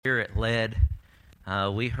Spirit-led.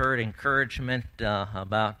 We heard encouragement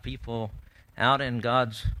about people out in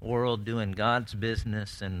God's world doing God's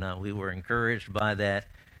business, and we were encouraged by that.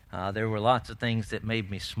 There were lots of things that made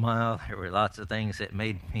me smile. There were lots of things that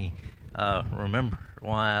made me remember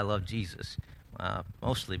why I love Jesus,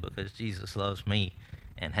 mostly because Jesus loves me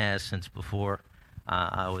and has since before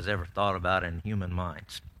I was ever thought about in human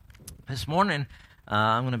minds. This morning,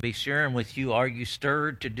 I'm going to be sharing with you, are you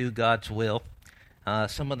stirred to do God's will?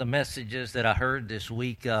 Some of the messages that I heard this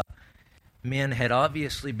week, men had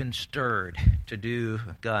obviously been stirred to do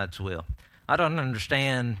God's will. I don't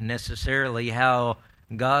understand necessarily how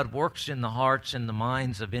God works in the hearts and the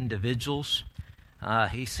minds of individuals.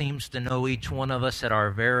 He seems to know each one of us at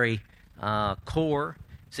our very core,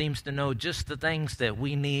 seems to know just the things that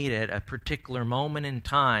we need at a particular moment in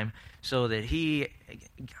time so that He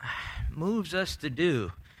moves us to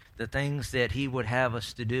do the things that He would have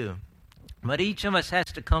us to do. But each of us has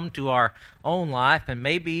to come to our own life, and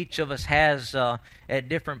maybe each of us has at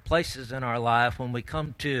different places in our life when we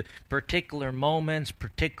come to particular moments,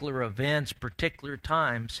 particular events, particular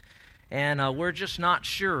times, and we're just not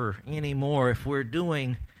sure anymore if we're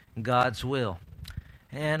doing God's will.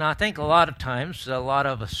 And I think a lot of times, a lot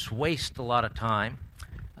of us waste a lot of time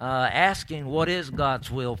asking, what is God's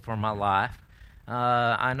will for my life?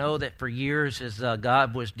 I know that for years as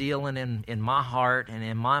God was dealing in my heart and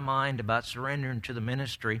in my mind about surrendering to the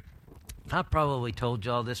ministry, I probably told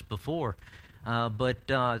y'all this before,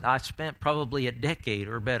 but I spent probably a decade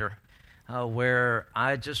or better where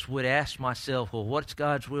I just would ask myself, well, what's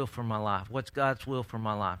God's will for my life? What's God's will for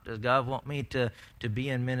my life? Does God want me to be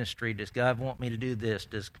in ministry? Does God want me to do this?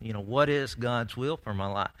 What is God's will for my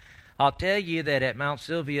life? I'll tell you that at Mount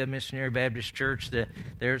Sylvia Missionary Baptist Church, that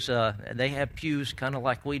they have pews kind of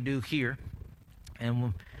like we do here,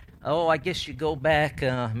 and I guess you go back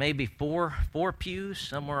maybe four pews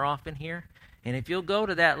somewhere off in here, and if you'll go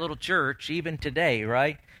to that little church even today,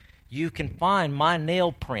 right, you can find my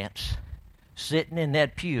nail prints sitting in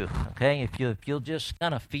that pew. Okay, if you'll just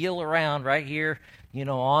kind of feel around right here,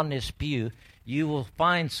 on this pew, you will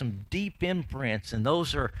find some deep imprints, and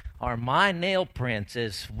those are my nail prints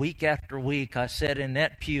as week after week I sat in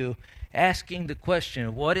that pew asking the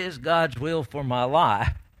question, what is God's will for my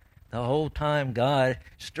life? The whole time God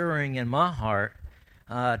stirring in my heart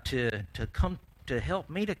to help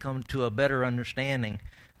me to come to a better understanding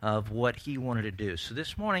of what He wanted to do. So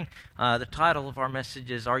this morning, the title of our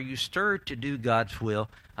message is, Are You Stirred to Do God's Will?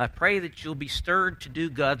 I pray that you'll be stirred to do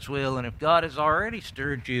God's will, and if God has already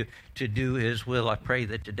stirred you to do His will, I pray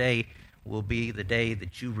that today will be the day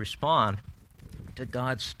that you respond to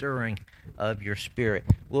God's stirring of your spirit.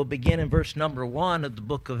 We'll begin in verse number 1 of the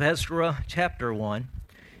book of Ezra, chapter 1.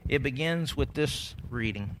 It begins with this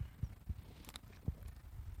reading.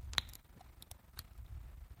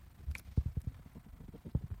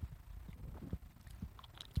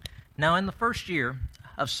 Now in the first year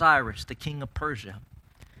of Cyrus, the king of Persia,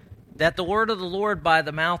 that the word of the Lord by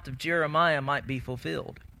the mouth of Jeremiah might be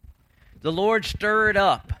fulfilled, the Lord stirred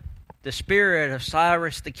up the spirit of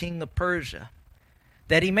Cyrus, the king of Persia,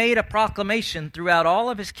 that he made a proclamation throughout all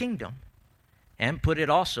of his kingdom, and put it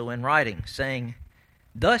also in writing, saying,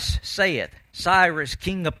 Thus saith Cyrus,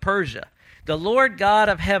 king of Persia, the Lord God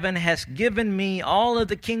of heaven has given me all of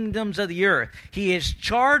the kingdoms of the earth. He has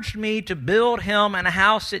charged me to build him a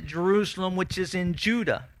house at Jerusalem, which is in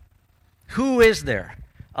Judah. Who is there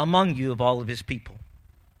among you of all of his people?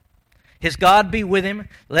 His God be with him.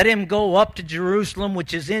 Let him go up to Jerusalem,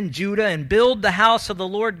 which is in Judah, and build the house of the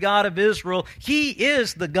Lord God of Israel. He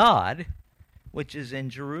is the God which is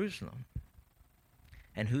in Jerusalem.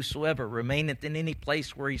 And whosoever remaineth in any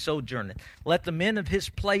place where he sojourneth, let the men of his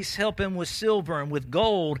place help him with silver and with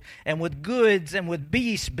gold and with goods and with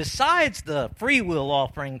beasts, besides the freewill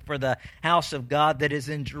offering for the house of God that is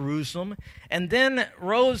in Jerusalem. And then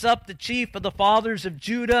rose up the chief of the fathers of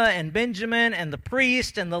Judah and Benjamin and the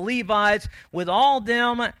priests and the Levites with all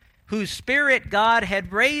them whose spirit God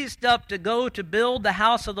had raised up to go to build the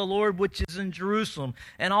house of the Lord which is in Jerusalem.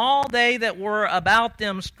 And all they that were about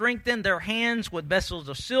them strengthened their hands with vessels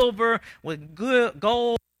of silver, with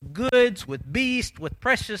gold, goods, with beasts, with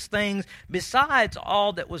precious things, besides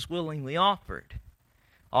all that was willingly offered.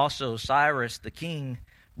 Also Cyrus the king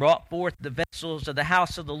brought forth the vessels of the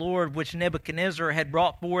house of the Lord which Nebuchadnezzar had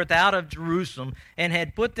brought forth out of Jerusalem, and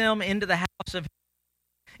had put them into the house of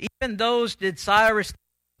even those did Cyrus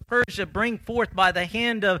Persia bring forth by the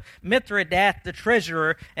hand of Mithridath the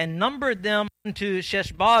treasurer, and numbered them unto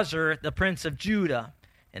Sheshbazzar the prince of Judah.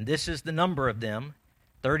 And this is the number of them,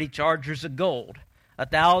 30 chargers of gold,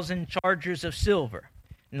 1,000 chargers of silver,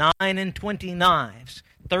 9 and 20 knives,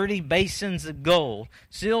 30 basins of gold,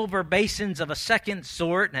 silver basins of a second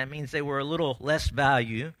sort, and that means they were a little less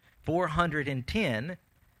value, 410,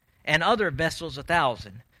 and other vessels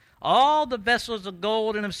 1,000. All the vessels of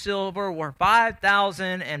gold and of silver were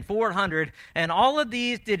 5,400, and all of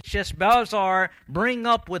these did Sheshbazzar bring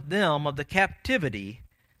up with them of the captivity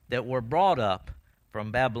that were brought up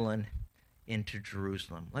from Babylon into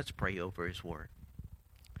Jerusalem. Let's pray over his word.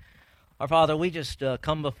 Our Father, we just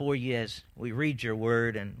come before you as we read your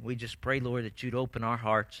word, and we just pray, Lord, that you'd open our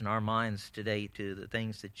hearts and our minds today to the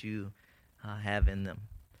things that you have in them.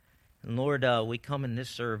 And Lord, we come in this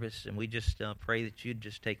service, and we just pray that you'd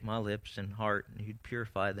just take my lips and heart, and you'd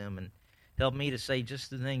purify them, and help me to say just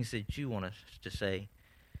the things that you want us to say.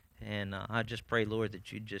 And I just pray, Lord,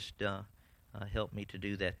 that you'd just help me to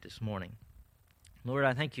do that this morning. Lord,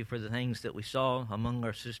 I thank you for the things that we saw among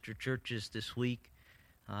our sister churches this week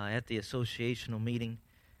at the associational meeting.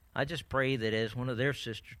 I just pray that as one of their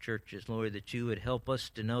sister churches, Lord, that you would help us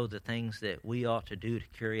to know the things that we ought to do to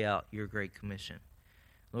carry out your great commission.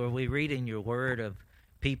 Lord, we read in your word of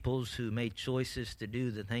peoples who made choices to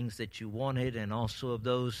do the things that you wanted, and also of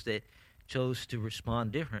those that chose to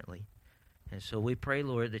respond differently. And so we pray,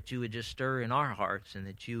 Lord, that you would just stir in our hearts, and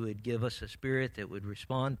that you would give us a spirit that would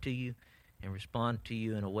respond to you, and respond to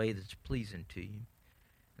you in a way that's pleasing to you.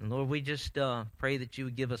 And Lord, we just pray that you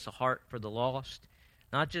would give us a heart for the lost,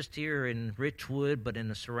 not just here in Richwood, but in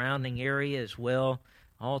the surrounding area as well,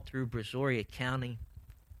 all through Brazoria County,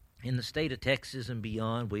 in the state of Texas and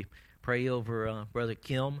beyond. We pray over Brother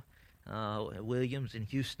Kim Williams in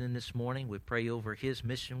Houston this morning. We pray over his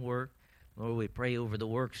mission work. Lord, we pray over the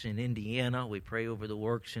works in Indiana. We pray over the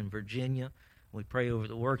works in Virginia. We pray over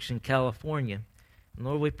the works in California. And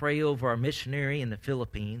Lord, we pray over our missionary in the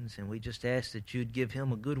Philippines, and we just ask that you'd give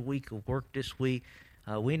him a good week of work this week.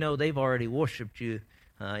 We know they've already worshiped you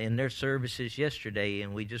in their services yesterday,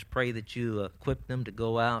 and we just pray that you equip them to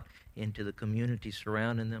go out into the community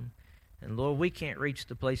surrounding them. And Lord, we can't reach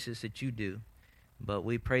the places that you do, but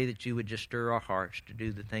we pray that you would just stir our hearts to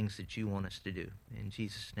do the things that you want us to do. In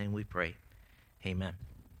Jesus' name we pray. Amen.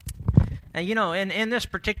 And you know, in this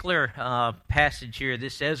particular passage here,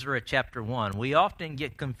 this Ezra chapter 1, we often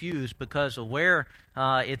get confused because of where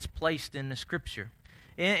it's placed in the Scripture.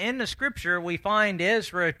 In the Scripture, we find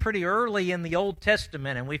Ezra pretty early in the Old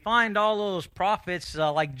Testament, and we find all those prophets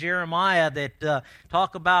like Jeremiah that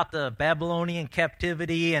talk about the Babylonian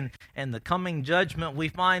captivity and the coming judgment. We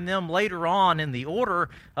find them later on in the order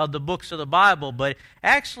of the books of the Bible, but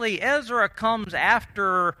actually Ezra comes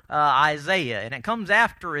after Isaiah, and it comes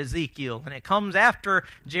after Ezekiel, and it comes after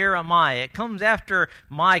Jeremiah, it comes after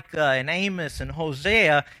Micah and Amos and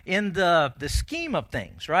Hosea in the scheme of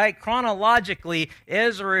things, right? Chronologically,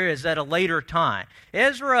 Ezra is at a later time.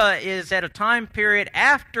 Ezra is at a time period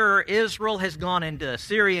after Israel has gone into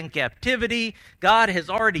Assyrian captivity. God has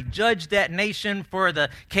already judged that nation for the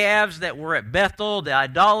calves that were at Bethel, the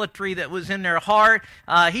idolatry that was in their heart.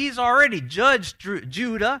 He's already judged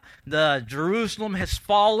Judah. The Jerusalem has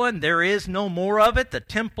fallen. There is no more of it. The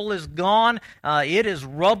temple is gone. It is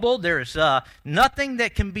rubble. There's nothing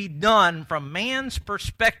that can be done from man's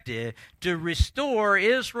perspective to restore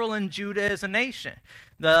Israel and Judah as a nation.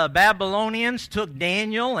 The Babylonians took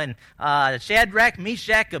Daniel and Shadrach,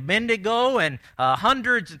 Meshach, Abednego, and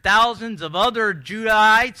hundreds of thousands of other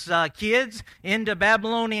Judahites, kids, into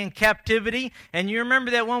Babylonian captivity. And you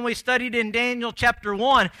remember that when we studied in Daniel chapter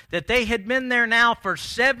 1, that they had been there now for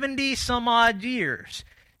 70 some odd years.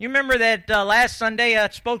 You remember that last Sunday I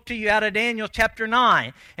spoke to you out of Daniel chapter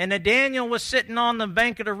 9, and that Daniel was sitting on the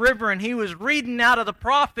bank of the river, and he was reading out of the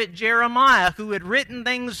prophet Jeremiah, who had written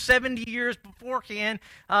things 70 years beforehand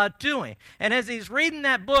to him. And as he's reading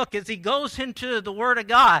that book, as he goes into the Word of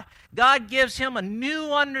God, God gives him a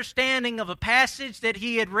new understanding of a passage that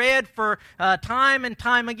he had read for time and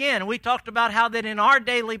time again. We talked about how that in our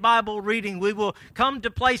daily Bible reading, we will come to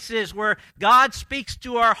places where God speaks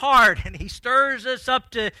to our heart, and he stirs us up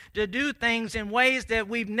to do things in ways that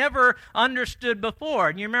we've never understood before.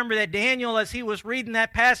 And you remember that Daniel, as he was reading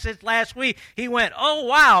that passage last week, he went, oh,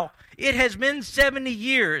 wow, it has been 70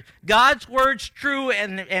 years. God's word's true,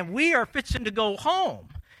 and we are fixing to go home.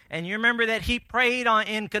 And you remember that he prayed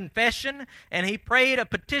in confession, and he prayed a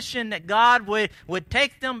petition that God would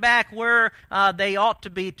take them back where they ought to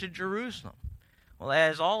be, to Jerusalem. Well,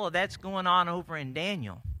 as all of that's going on over in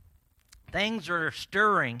Daniel, things are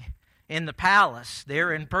stirring in the palace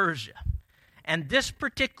there in Persia. And this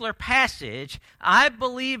particular passage, I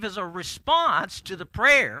believe, is a response to the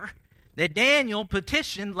prayer that Daniel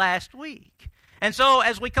petitioned last week. And so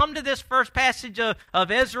as we come to this first passage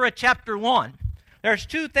of Ezra chapter 1, there's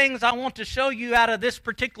two things I want to show you out of this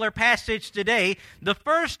particular passage today. The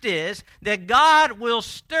first is that God will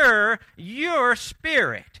stir your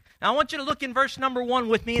spirit. Now, I want you to look in verse number 1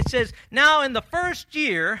 with me. It says, "Now in the first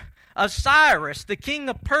year of Cyrus, the king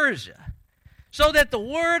of Persia, so that the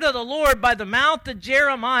word of the Lord by the mouth of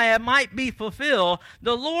Jeremiah might be fulfilled,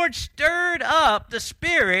 the Lord stirred up the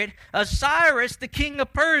spirit of Cyrus, the king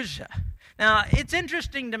of Persia." Now, it's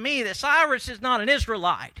interesting to me that Cyrus is not an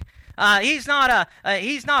Israelite. He's not a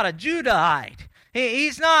Judahite.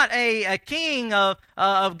 He's not a king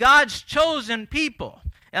of God's chosen people.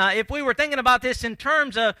 If we were thinking about this in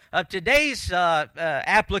terms of today's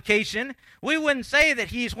application, we wouldn't say that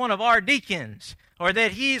he's one of our deacons or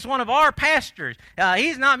that he's one of our pastors.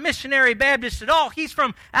 He's not missionary Baptist at all. He's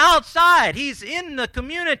from outside. He's in the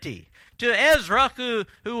community. To Ezra, who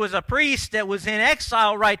was a priest that was in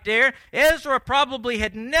exile right there, Ezra probably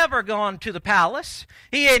had never gone to the palace.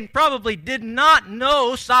 He probably did not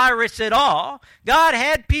know Cyrus at all. God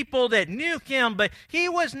had people that knew him, but he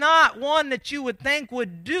was not one that you would think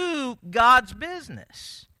would do God's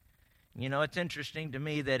business. You know, it's interesting to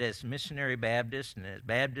me that as missionary Baptists and as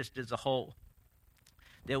Baptists as a whole,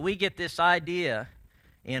 that we get this idea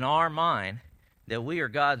in our mind that we are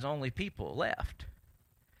God's only people left.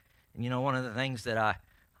 And you know, one of the things that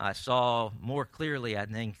I saw more clearly, I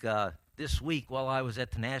think, this week while I was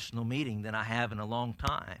at the national meeting than I have in a long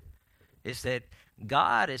time, is that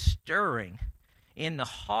God is stirring in the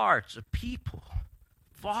hearts of people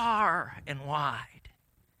far and wide.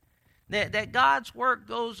 That God's work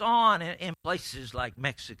goes on in places like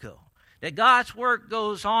Mexico. That God's work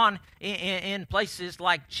goes on in places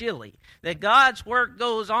like Chile. That God's work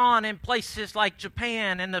goes on in places like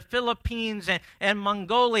Japan and the Philippines and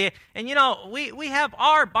Mongolia. And you know, we have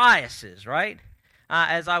our biases, right?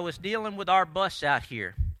 As I was dealing with our bus out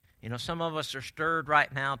here, you know, some of us are stirred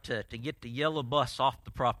right now to get the yellow bus off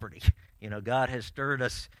the property. You know, God has stirred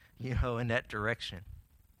us, you know, in that direction.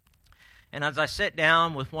 And as I sat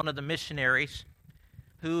down with one of the missionaries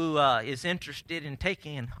who is interested in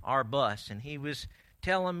taking our bus, and he was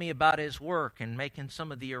telling me about his work and making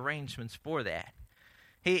some of the arrangements for that.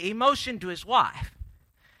 He motioned to his wife,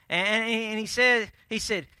 and he said,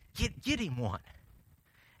 get him one.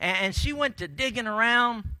 And she went to digging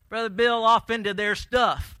around, Brother Bill, off into their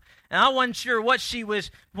stuff. And I wasn't sure what she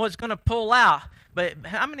was going to pull out. But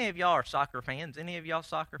how many of y'all are soccer fans? Any of y'all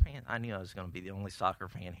soccer fans? I knew I was going to be the only soccer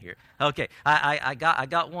fan here. Okay, I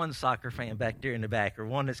got one soccer fan back there in the back, or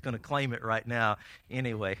one that's going to claim it right now.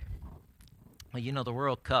 Anyway, well, you know, the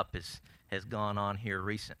World Cup has gone on here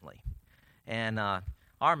recently. And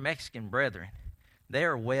our Mexican brethren,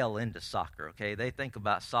 they're well into soccer, okay? They think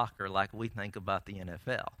about soccer like we think about the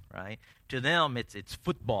NFL, right? To them, it's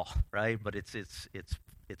football, right? But it's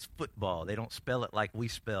football. They don't spell it like we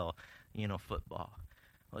spell, you know, football.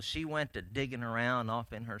 Well, she went to digging around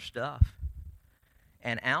off in her stuff,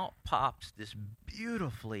 and out pops this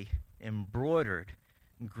beautifully embroidered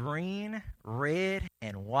green, red,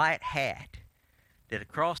 and white hat that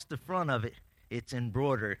across the front of it, it's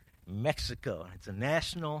embroidered Mexico. It's a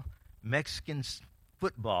national Mexican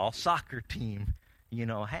football soccer team, you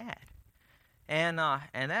know, hat. And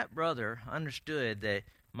that brother understood that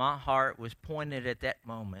my heart was pointed at that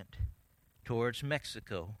moment towards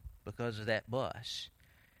Mexico because of that bus.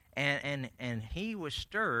 And he was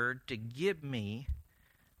stirred to give me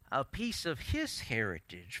a piece of his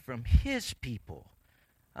heritage from his people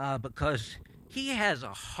because he has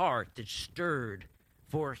a heart that's stirred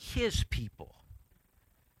for his people.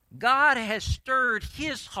 God has stirred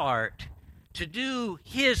his heart to do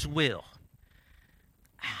his will.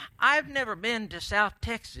 I've never been to South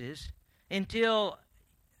Texas until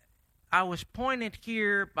I was pointed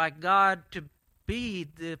here by God to be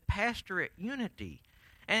the pastor at Unity.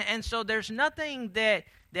 And so there's nothing that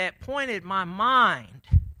pointed my mind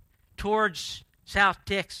towards South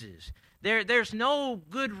Texas. There's no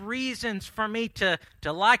good reasons for me to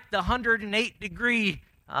like the 108-degree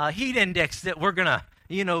heat index that we're going to,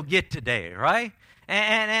 you know, get today, right?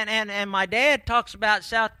 And my dad talks about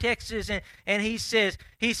South Texas, and he says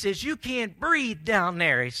you can't breathe down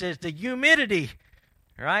there. He says the humidity,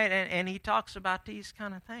 right? And he talks about these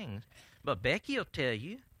kind of things. But Becky will tell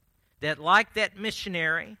you that like that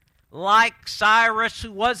missionary, like Cyrus,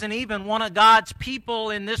 who wasn't even one of God's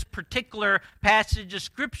people in this particular passage of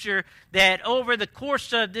Scripture, that over the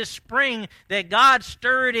course of this spring, that God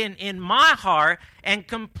stirred in my heart and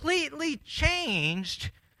completely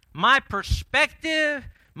changed my perspective,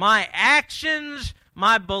 my actions,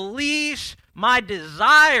 my beliefs, my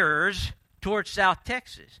desires towards South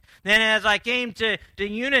Texas. Then as I came to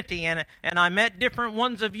Unity and I met different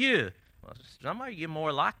ones of you, well, some of you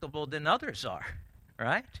more likable than others are.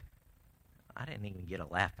 right? I didn't even get a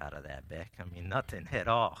laugh out of that, Beck. I mean, nothing at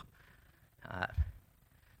all.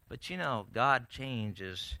 But you know, God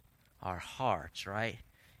changes our hearts, right?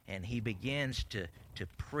 And He begins to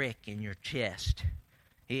prick in your chest.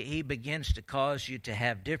 He begins to cause you to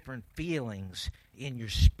have different feelings in your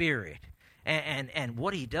spirit. And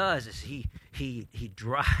what He does is He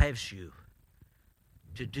drives you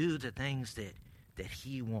to do the things that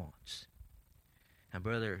He wants. Now,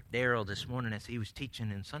 Brother Darrell this morning, as he was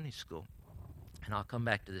teaching in Sunday school, and I'll come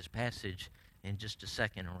back to this passage in just a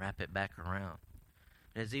second and wrap it back around.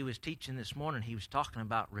 As he was teaching this morning, he was talking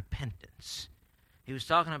about repentance. He was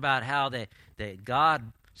talking about how that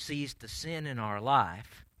God sees the sin in our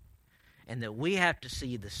life, and that we have to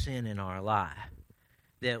see the sin in our life.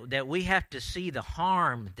 That we have to see the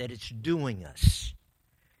harm that it's doing us.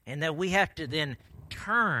 And that we have to then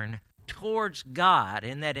turn towards God,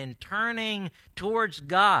 and that in turning towards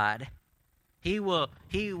God, He will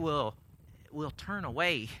turn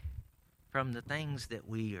away from the things that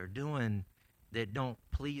we are doing that don't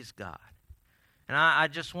please God. And I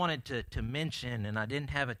just wanted to mention, and I didn't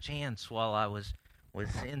have a chance while I was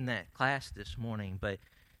in that class this morning, but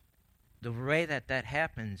the way that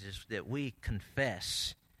happens is that we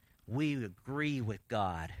confess, we agree with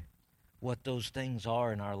God what those things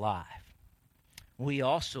are in our life. We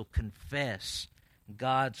also confess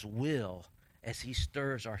God's will as He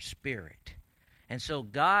stirs our spirit. And so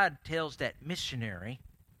God tells that missionary,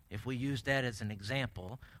 if we use that as an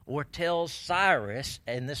example, or tells Cyrus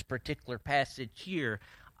in this particular passage here,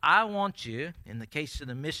 I want you, in the case of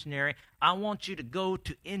the missionary, I want you to go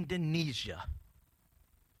to Indonesia.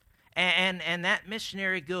 And that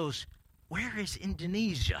missionary goes, where is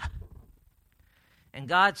Indonesia? And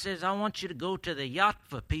God says, I want you to go to the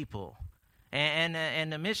Yatva people.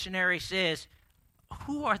 And the missionary says,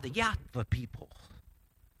 who are the Yatva people?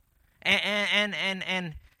 And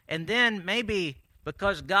then maybe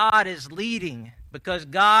because God is leading, because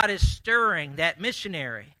God is stirring that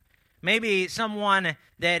missionary, maybe someone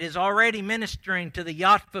that is already ministering to the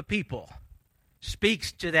Yatva people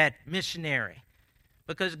speaks to that missionary.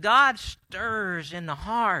 Because God stirs in the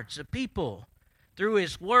hearts of people through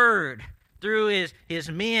His Word, through His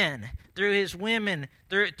men, through His women,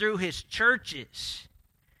 through His churches.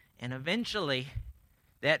 And eventually,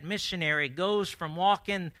 that missionary goes from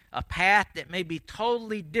walking a path that may be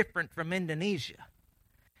totally different from Indonesia.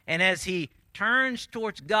 And as he turns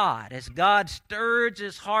towards God, as God stirs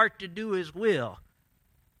his heart to do His will,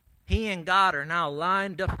 he and God are now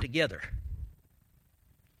lined up together.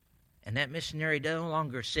 And that missionary no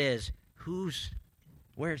longer says,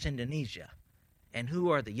 where's Indonesia? And who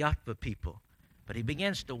are the Yatva people? But he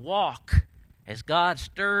begins to walk as God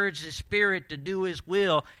stirs his spirit to do His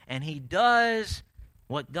will, and he does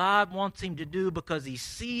what God wants him to do because he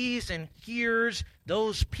sees and hears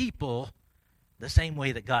those people the same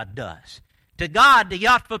way that God does. To God, the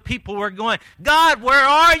Yatva people were going, God, where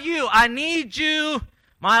are you? I need you.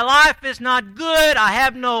 My life is not good. I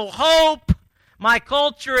have no hope. My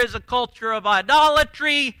culture is a culture of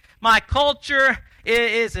idolatry. My culture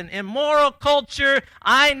is an immoral culture.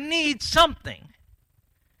 I need something.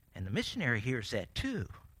 And the missionary hears that too.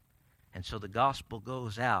 And so the gospel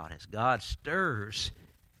goes out as God stirs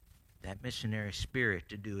that missionary spirit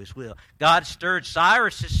to do His will. God stirred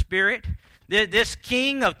Cyrus' spirit. This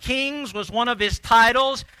King of Kings was one of his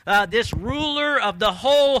titles. This ruler of the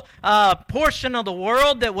whole portion of the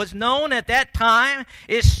world that was known at that time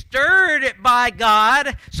is stirred by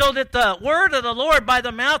God so that the word of the Lord by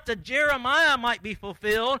the mouth of Jeremiah might be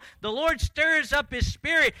fulfilled. The Lord stirs up His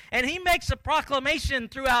spirit, and He makes a proclamation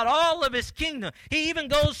throughout all of His kingdom. He even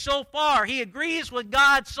goes so far. He agrees with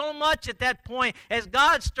God so much at that point as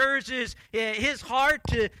God stirs his heart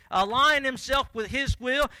to align Himself with His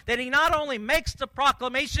will that He not only makes the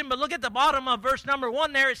proclamation, but look at the bottom of verse number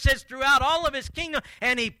 1 there. It says, throughout all of His kingdom,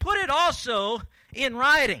 and He put it also in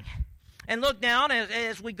writing. And look down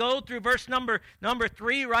as we go through verse number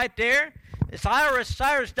 3 right there.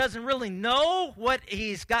 Cyrus doesn't really know what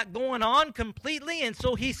he's got going on completely, and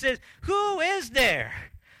so he says, who is there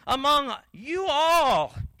among you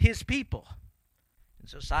all His people? And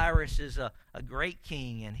so Cyrus is a great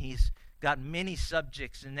king, and he's got many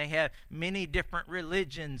subjects, and they have many different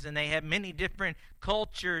religions, and they have many different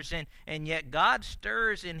cultures, and yet God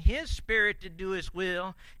stirs in His spirit to do His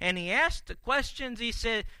will, and He asks the questions. He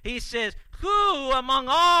says, who among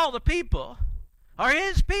all the people are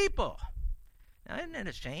His people? Now, isn't it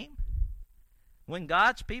a shame when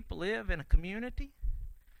God's people live in a community,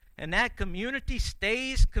 and that community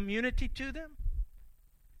stays community to them?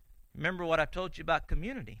 Remember what I told you about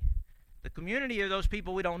community. The community are those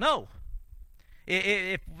people we don't know.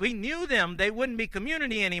 If we knew them, they wouldn't be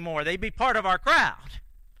community anymore. They'd be part of our crowd.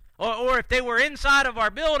 Or if they were inside of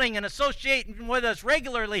our building and associating with us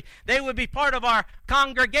regularly, they would be part of our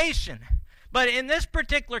congregation. But in this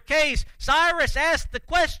particular case, Cyrus asked the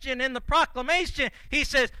question in the proclamation. He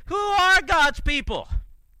says, who are God's people?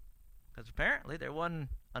 Because apparently there wasn't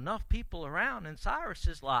enough people around in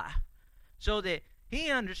Cyrus's life so that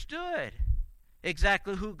he understood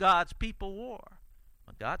exactly who God's people were.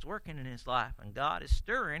 But God's working in his life, and God is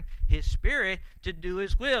stirring his spirit to do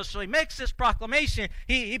his will. So he makes this proclamation.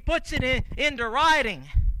 He puts it into writing.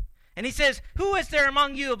 And he says, who is there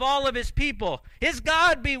among you of all of his people? His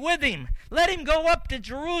God be with him. Let him go up to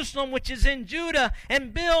Jerusalem, which is in Judah,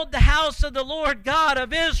 and build the house of the Lord God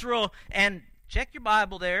of Israel. And check your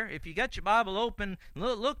Bible there. If you got your Bible open,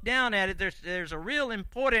 look down at it. There's a real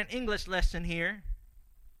important English lesson here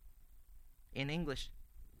in English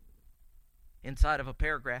inside of a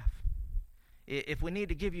paragraph. If we need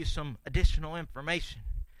to give you some additional information,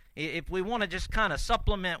 if we want to just kind of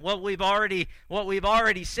supplement what we've already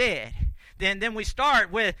said, then we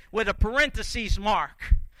start with a parentheses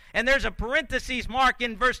mark. And there's a parentheses mark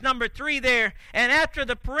in verse number 3 there. And after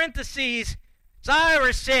the parentheses,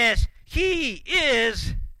 Cyrus says, he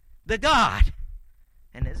is the God.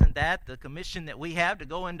 And isn't that the commission that we have, to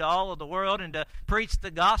go into all of the world and to preach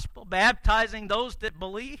the gospel, baptizing those that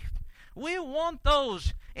believe? We want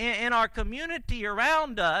those in our community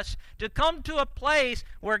around us to come to a place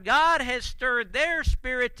where God has stirred their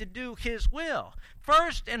spirit to do his will.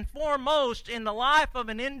 First and foremost in the life of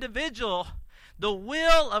an individual, the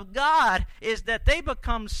will of God is that they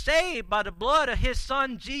become saved by the blood of his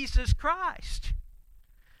Son, Jesus Christ.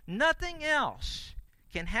 Nothing else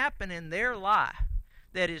can happen in their life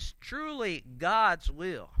that is truly God's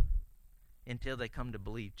will until they come to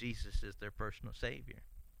believe Jesus is their personal Savior.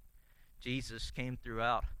 Jesus came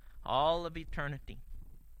throughout all of eternity,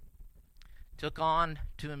 took on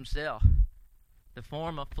to himself the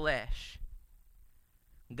form of flesh.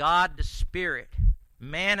 God the Spirit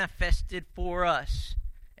manifested for us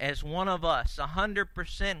as one of us,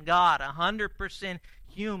 100% God, 100%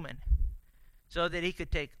 human, so that he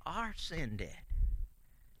could take our sin debt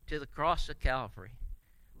to the cross of Calvary.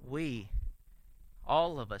 We,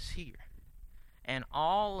 all of us here, and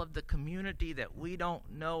all of the community that we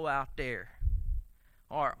don't know out there,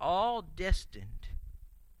 are all destined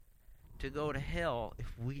to go to hell if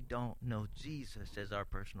we don't know Jesus as our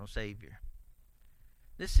personal Savior.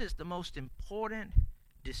 This is the most important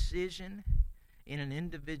decision in an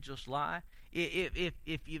individual's life.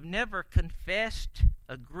 If you've never confessed,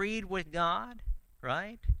 agreed with God,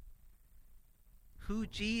 right, who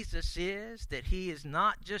Jesus is, that he is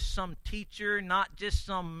not just some teacher, not just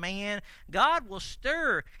some man, God will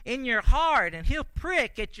stir in your heart, and he'll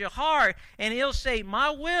prick at your heart, and he'll say,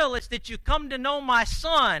 my will is that you come to know my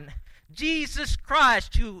Son, Jesus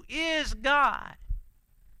Christ, who is God.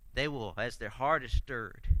 They will, as their heart is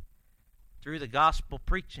stirred through the gospel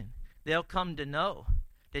preaching, they'll come to know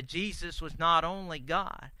that Jesus was not only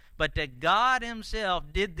God, but that God himself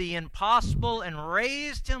did the impossible and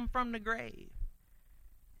raised him from the grave.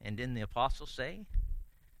 And didn't the apostles say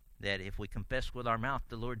that if we confess with our mouth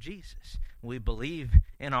the Lord Jesus, we believe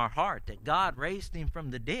in our heart that God raised him from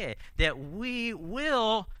the dead, that we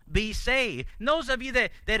will be saved? And those of you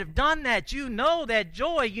that have done that, you know that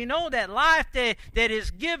joy, you know that life that is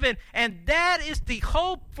given, and that is the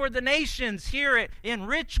hope for the nations here in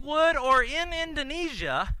Richwood or in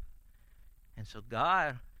Indonesia. And so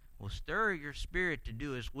God will stir your spirit to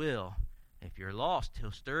do his will. If you're lost,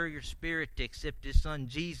 he'll stir your spirit to accept his Son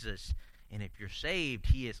Jesus. And if you're saved,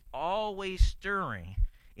 he is always stirring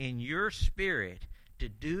in your spirit to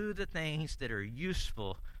do the things that are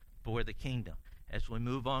useful for the kingdom. As we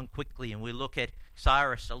move on quickly and we look at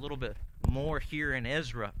Cyrus a little bit more here in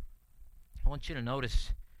Ezra, I want you to notice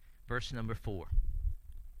verse number 4.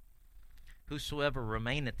 Whosoever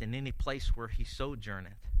remaineth in any place where he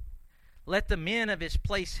sojourneth, let the men of his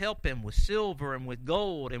place help him with silver and with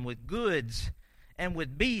gold and with goods and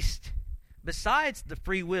with beasts, besides the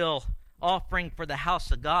free will offering for the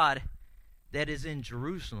house of God that is in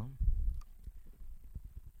Jerusalem.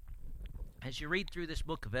 As you read through this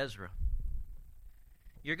book of Ezra,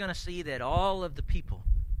 you're going to see that all of the people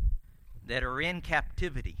that are in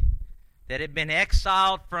captivity, that have been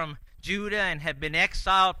exiled from Judah and have been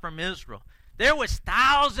exiled from Israel, there was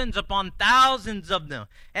thousands upon thousands of them.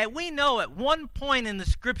 And we know at one point in the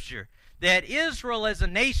Scripture that Israel as a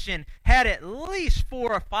nation had at least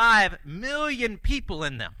 4 or 5 million people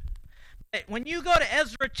in them. When you go to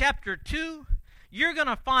Ezra chapter 2, you're going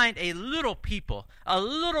to find a little people, a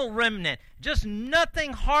little remnant, just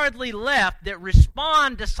nothing hardly left that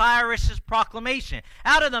respond to Cyrus's proclamation.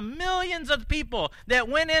 Out of the millions of people that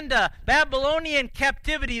went into Babylonian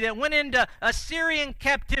captivity, that went into Assyrian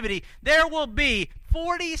captivity, there will be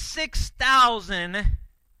 46,000,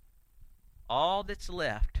 all that's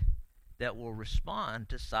left, that will respond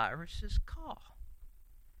to Cyrus's call.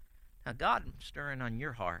 Now, God is stirring on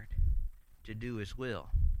your heart to do His will.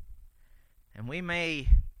 And we may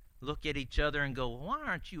look at each other and go, well, why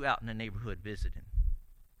aren't you out in the neighborhood visiting?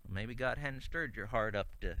 Well, maybe God hadn't stirred your heart up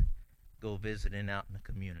to go visiting out in the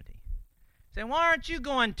community. Say, why aren't you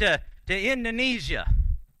going to Indonesia?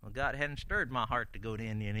 Well, God hadn't stirred my heart to go to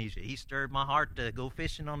Indonesia. He stirred my heart to go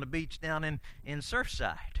fishing on the beach down in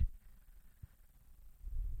Surfside.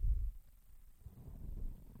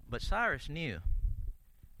 But Cyrus knew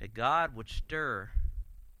that God would stir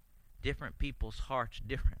different people's hearts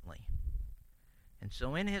differently. And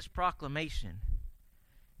so in his proclamation,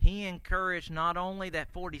 he encouraged not only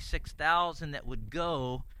that 46,000 that would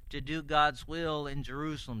go to do God's will in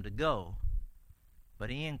Jerusalem to go, but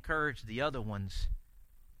he encouraged the other ones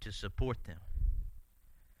to support them.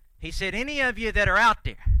 He said, any of you that are out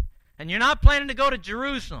there and you're not planning to go to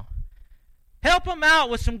Jerusalem, help them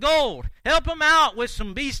out with some gold. Help them out with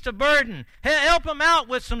some beasts of burden. Help them out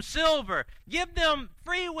with some silver. Give them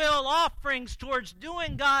free will offerings towards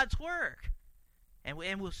doing God's work. And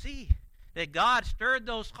we'll see that God stirred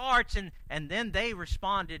those hearts, and then they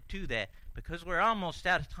responded to that. Because we're almost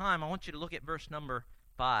out of time, I want you to look at verse number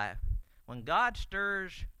 5. When God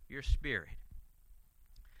stirs your spirit,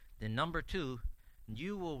 then number 2,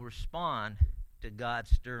 you will respond to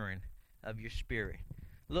God's stirring of your spirit.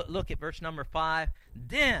 Look at verse number 5.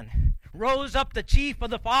 Then rose up the chief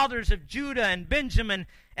of the fathers of Judah and Benjamin,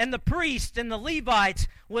 and the priests and the Levites,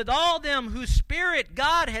 with all them whose spirit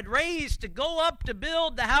God had raised to go up to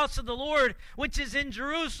build the house of the Lord, which is in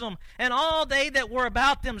Jerusalem. And all they that were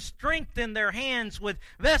about them strengthened their hands with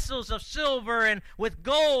vessels of silver, and with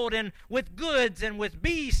gold, and with goods, and with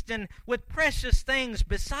beasts, and with precious things,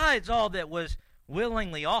 besides all that was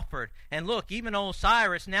willingly offered. And look, even old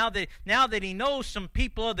Cyrus, now that he knows some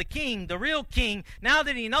people of the king, the real king, now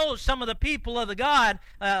that he knows some of the people of God,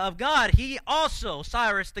 he also,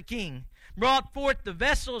 Cyrus the king, brought forth the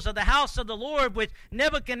vessels of the house of the Lord, which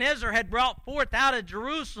Nebuchadnezzar had brought forth out of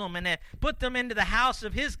Jerusalem, and had put them into the house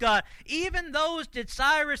of his God. Even those did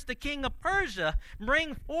Cyrus the king of Persia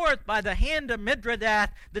bring forth by the hand of Mithridath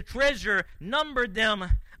the treasure, numbered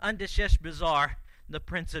them unto Sheshbazzar, the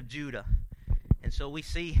prince of Judah. And so we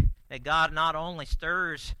see that God not only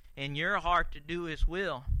stirs in your heart to do His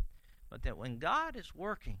will, but that when God is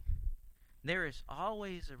working, there is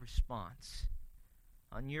always a response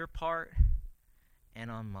on your part and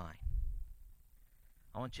on mine.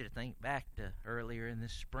 I want you to think back to earlier in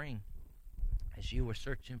this spring as you were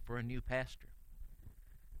searching for a new pastor.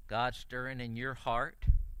 God stirring in your heart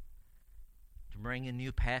to bring a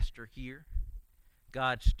new pastor here.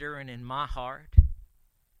 God stirring in my heart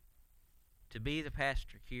to be the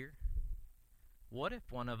pastor here. What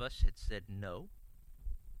if one of us had said no?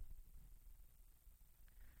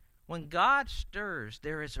 When God stirs,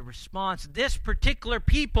 there is a response. This particular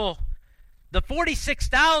people, the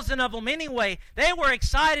 46,000 of them anyway, they were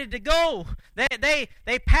excited to go. They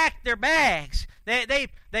packed their bags.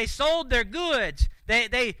 They sold their goods.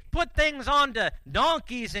 They put things onto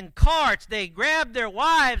donkeys and carts. They grabbed their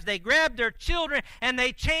wives. They grabbed their children. And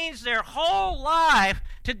they changed their whole life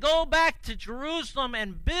to go back to Jerusalem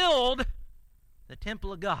and build the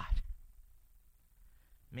temple of God.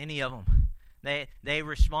 Many of them, they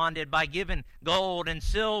responded by giving gold and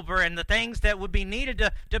silver and the things that would be needed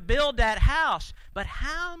to build that house. But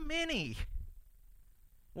how many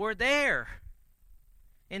were there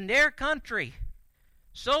in their country?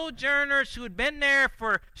 Sojourners who had been there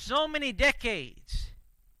for so many decades.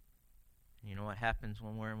 You know what happens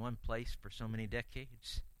when we're in one place for so many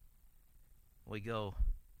decades? We go,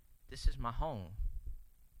 this is my home.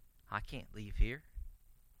 I can't leave here.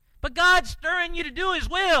 But God's stirring you to do His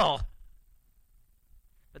will.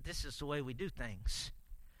 But this is the way we do things.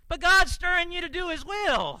 But God's stirring you to do His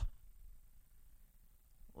will.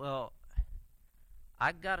 Well,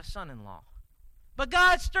 I got a son-in-law. But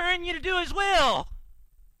God's stirring you to do His will.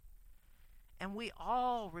 And we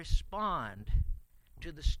all respond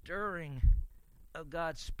to the stirring of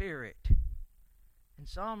God's Spirit. And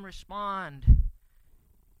some respond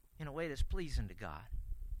in a way that's pleasing to God.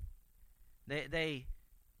 They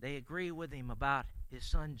agree with Him about His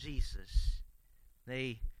Son Jesus.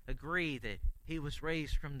 They agree that He was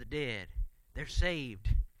raised from the dead. They're saved.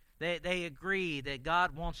 They agree that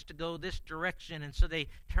God wants to go this direction, and so they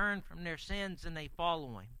turn from their sins and they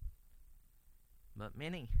follow Him. But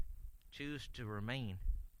many choose to remain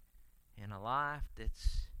in a life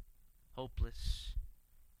that's hopeless,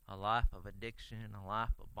 a life of addiction, a life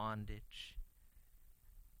of bondage.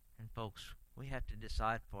 And folks, we have to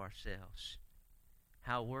decide for ourselves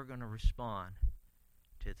how we're going to respond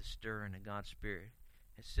to the stirring of God's Spirit.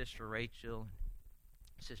 As Sister Rachel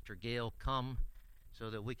and Sister Gail come so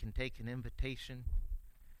that we can take an invitation,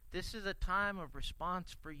 this is a time of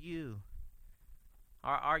response for you.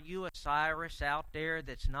 Are you a Cyrus out there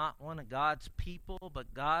that's not one of God's people,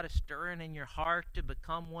 but God is stirring in your heart to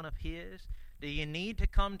become one of His? Do you need to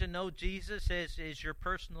come to know Jesus as your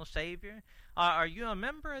personal Savior? Are you a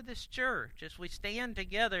member of this church? As we stand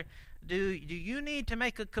together, do you need to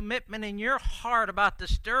make a commitment in your heart about the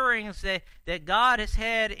stirrings that God has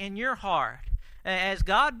had in your heart? Has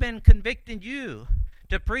God been convicting you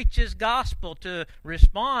to preach His gospel, to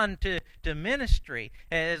respond to ministry?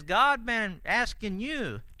 Has God been asking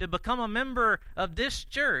you to become a member of this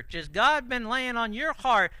church? Has God been laying on your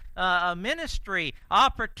heart a ministry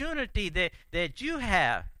opportunity that you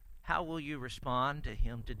have? How will you respond to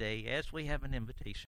Him today as we have an invitation?